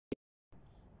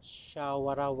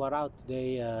Shawara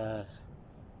today.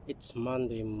 It's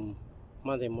Monday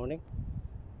morning.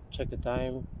 Check the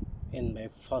time in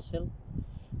my fossil.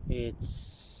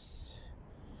 It's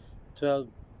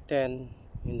 12:10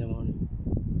 in the morning.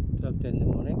 12:10 in the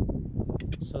morning.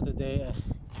 So today,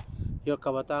 your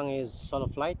kabatang is solo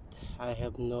flight. I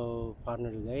have no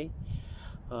partner today.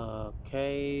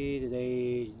 Okay,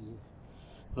 today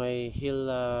my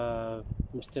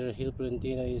Mr. Hill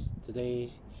Valentino is today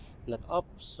not up,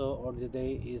 so or the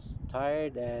day is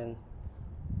tired, and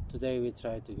today we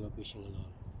try to go fishing alone.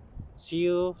 See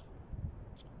you.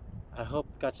 I hope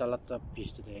catch a lot of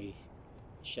fish today.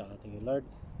 Inshallah, thank you Lord.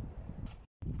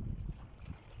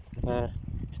 Uh,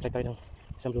 strike tayo ng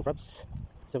isang blue crabs.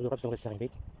 Isang blue crabs yung sa aking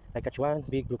bait. I catch one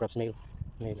big blue crabs male.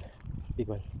 Big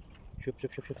one. Shoot.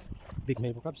 Big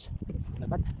male blue crabs.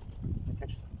 Not bad. I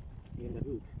catch in the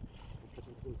hook.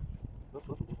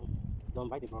 Don't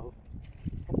bite it, bro.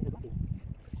 Catch in the body.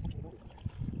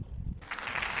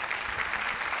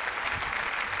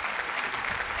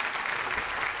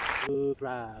 Blue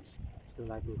crabs. Still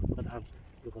like blue. Look at the arms.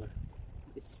 Blue color.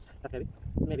 It's not heavy.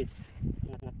 Maybe it's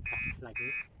not like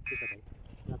blue. It's okay.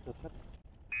 Not.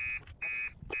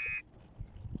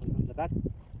 On the back.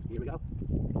 Here we go.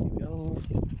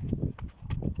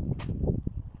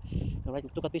 Alright,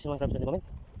 two cut piece of crabs at the moment.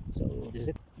 So this is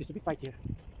it. It's a big fight here.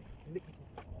 Big fight.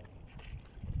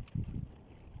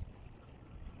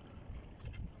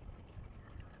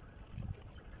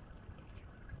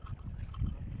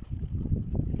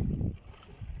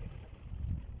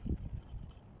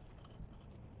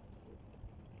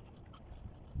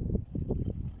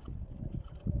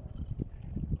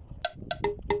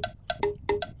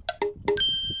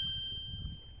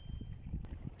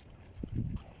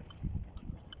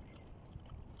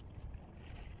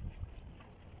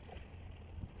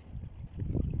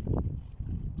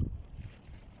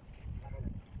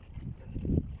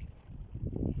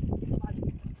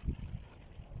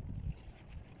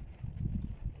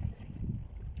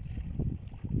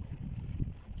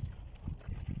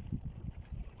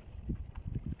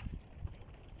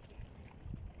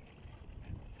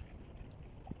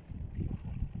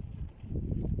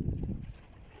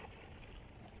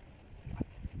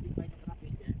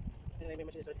 May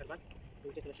machine is right one.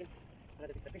 We check the machine.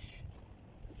 Another big fish.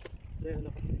 No.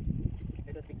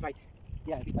 I don't big fight.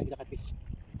 Yeah, big fight with the catfish.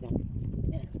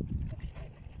 Yeah.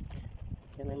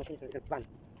 And my machine is right one.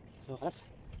 So class,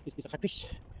 this is a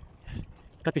catfish.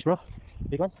 Catfish, bro.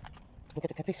 Big one. Look at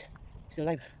the catfish. Still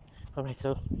alive. Alright,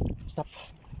 so stop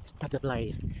the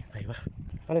fly. And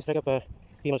let's strike up a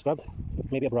female scrub.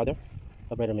 Maybe a brother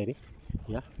maybe.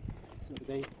 Yeah. So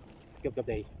today, gab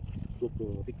day.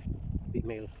 Big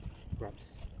male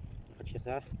crabs. Catch siya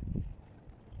sa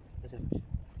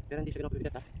pero hindi siya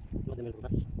ginapabigat ha. Look at the male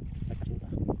crabs. I catch the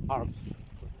arms.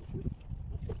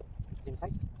 Same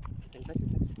size.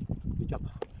 Good job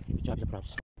sa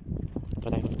crabs. Try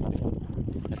tayo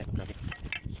mag-crabbing.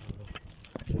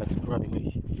 So like crabbing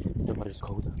way. The water is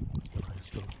cold.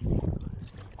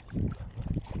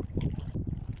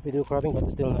 We do crabbing but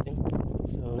still nothing.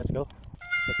 So let's go.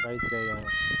 Let's try today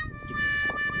jigs.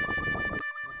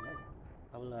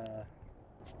 I will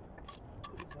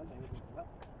so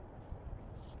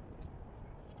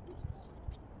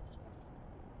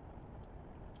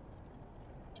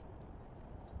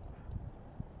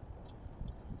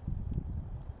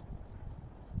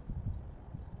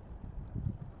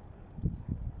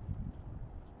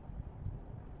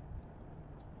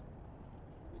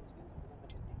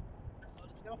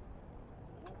let's go.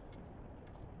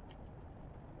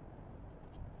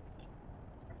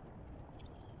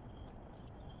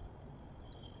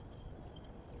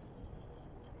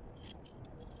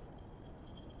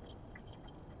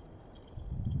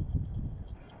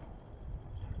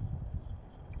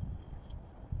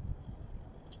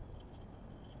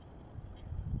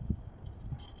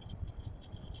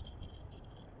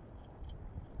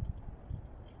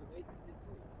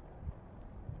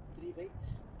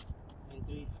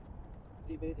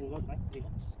 Three bait and one, right? 3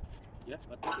 hooks. Yeah,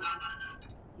 but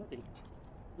nothing.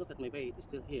 Look at my bait, it's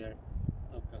still here.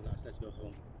 Okay, let's go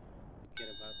home.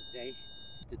 Forget about the day.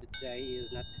 The day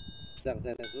is not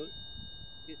that good.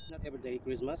 It's not every day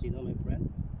Christmas, you know, my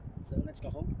friend. So let's go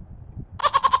home.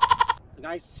 So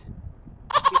guys,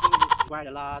 fishing is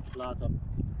required lots of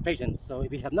patience. So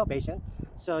if you have no patience,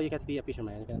 so you can't be a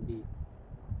fisherman. You can't be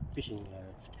fishing.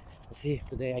 Let's see.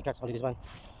 Today I catch only this one.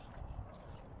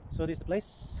 So this is the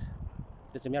place.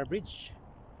 This is the Mirror Bridge.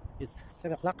 It's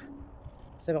 7 o'clock.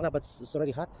 7 o'clock, but it's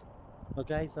already hot.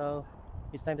 Okay, so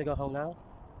it's time to go home now.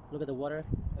 Look at the water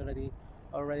already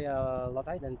low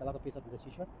tide and a lot of fish up in the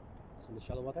seashore. It's in the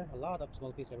shallow water. A lot of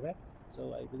small fish everywhere.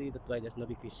 So I believe that's why there's no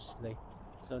big fish today.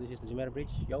 So this is the Jumeirah Bridge.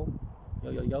 Yo,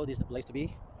 yo, yo, yo. This is the place to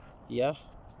be. Yeah.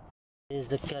 This is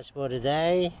the catch for the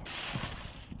day.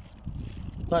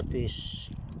 Codfish.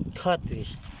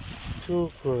 Codfish. 2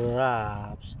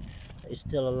 crabs. It's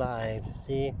still alive.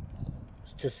 See?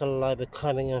 Still alive, but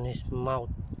coming on his mouth.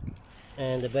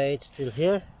 And the bait's still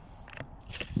here.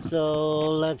 So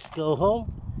let's go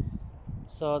home.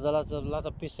 So there's a lot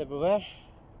of fish everywhere.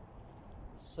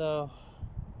 So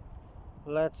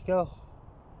let's go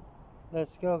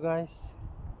guys.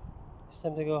 It's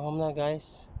time to go home now,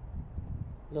 guys.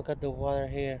 Look at the water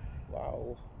here.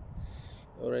 Wow,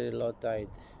 already low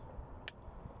tide.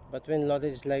 But when low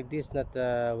tide is like this, not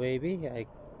wavy, I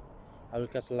will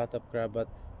catch a lot of crab, but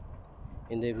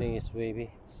in the evening it's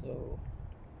wavy. So,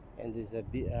 and there's a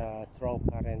strong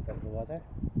current of the water.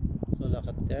 So look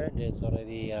at there's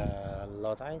already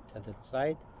low tide at that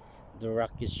side. The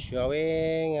rock is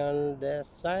showing on the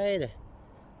side.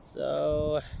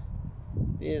 So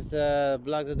this is the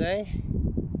vlog today.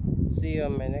 See you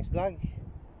on my next vlog.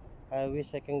 I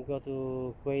wish I can go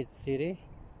to Kuwait City.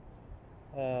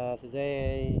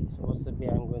 Today supposed to be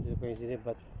I'm going to Kuwait City,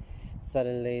 but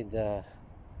suddenly the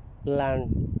plan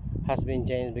has been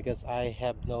changed because I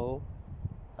have no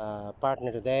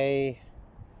partner today.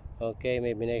 Okay,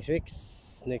 maybe next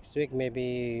week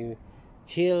maybe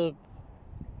he'll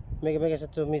make us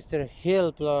to Mr.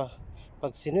 Hill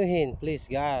pag sinuhin, please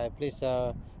guys, please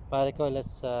pare ko,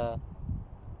 let's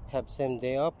have same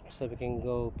day off so we can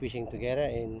go fishing together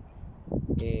in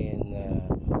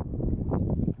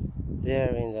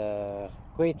there in the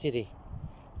Kuwait City.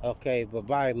 Okay, bye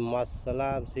bye,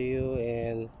 masalam, see you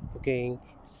in cooking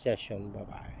session. Bye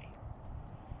bye.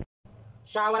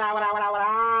 Shower.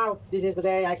 This is the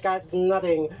day I catch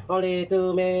nothing. Only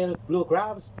 2 male blue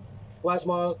crabs, 1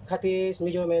 small catfish,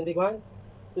 medium and big one.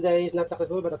 Today is not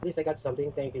successful, but at least I got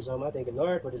something. Thank you so much. Thank you,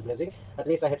 Lord, for this blessing. At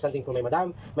least I have something for my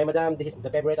madam. My madam, this is the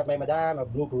favorite of my madam,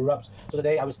 blue crabs. So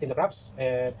today I will steam the crabs,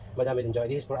 and madam will enjoy.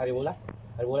 This is for Ariwula.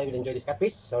 Ariwula will enjoy this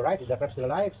catfish. Alright, is the crab still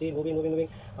alive? See, moving.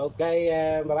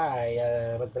 Okay,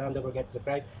 bye-bye. Don't forget to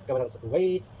subscribe. Come on,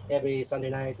 wait. Every Sunday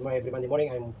night, every Monday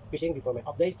morning, I'm fishing before my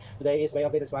off days. Today is my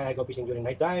off day, that's why I go fishing during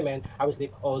night time, and I will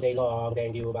sleep all day long.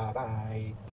 Thank you,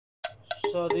 bye-bye.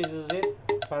 So this is it,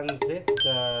 pansit,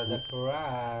 the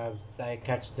crabs I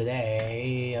catch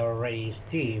today, already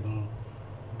steam,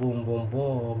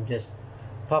 boom, just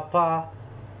papa,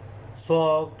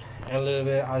 salt, and a little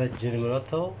bit of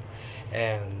germinato,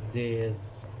 and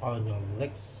this onion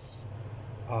legs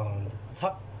on the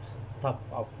top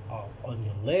of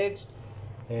onion legs,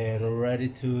 and ready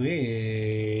to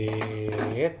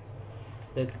eat.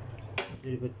 Let a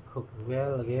little bit cook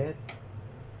well again.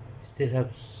 Still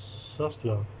have sauce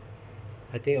now.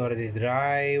 I think already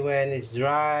dry. When it's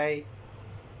dry,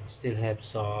 still have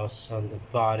sauce on the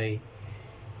body.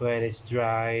 When it's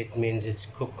dry, it means it's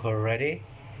cooked already.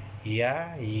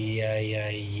 Yeah.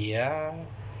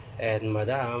 And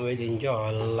madam will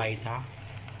enjoy later.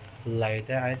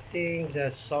 I think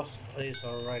the sauce is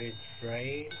already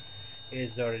dry.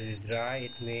 It's already dry.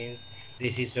 It means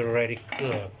this is already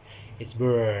cooked. It's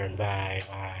burned. Bye.